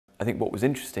I think what was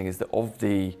interesting is that of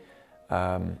the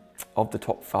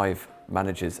top 5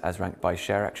 managers as ranked by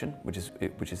ShareAction,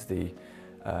 which is the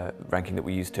ranking that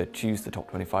we use to choose the top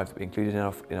 25 that we included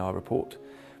in our report,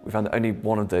 we found that only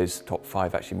one of those top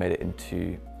 5 actually made it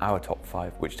into our top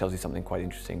 5, which tells you something quite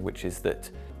interesting, which is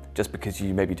that just because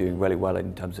you may be doing really well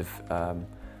in terms of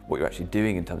what you're actually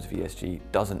doing in terms of ESG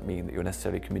doesn't mean that you're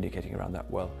necessarily communicating around that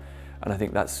well. And I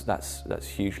think that's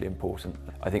hugely important.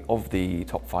 I think of the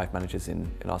top 5 managers in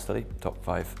our study, top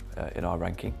 5 in our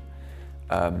ranking,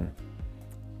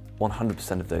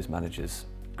 100% of those managers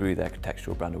grew their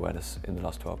contextual brand awareness in the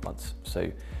last 12 months.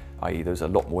 So, i.e. there's a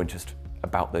lot more interest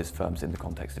about those firms in the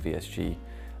context of ESG,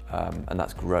 and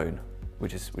that's grown,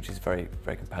 which is very,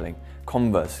 very compelling.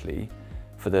 Conversely,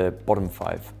 for the bottom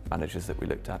 5 managers that we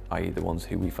looked at, i.e. the ones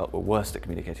who we felt were worst at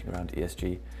communicating around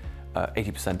ESG,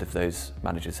 80% of those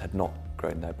managers had not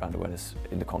grown their brand awareness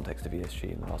in the context of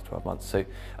ESG in the last 12 months. So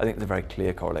I think there's a very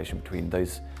clear correlation between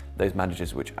those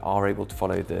managers which are able to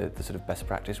follow the sort of best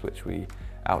practice which we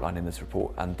outline in this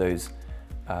report, and those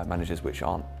managers which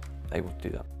aren't able to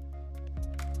do that.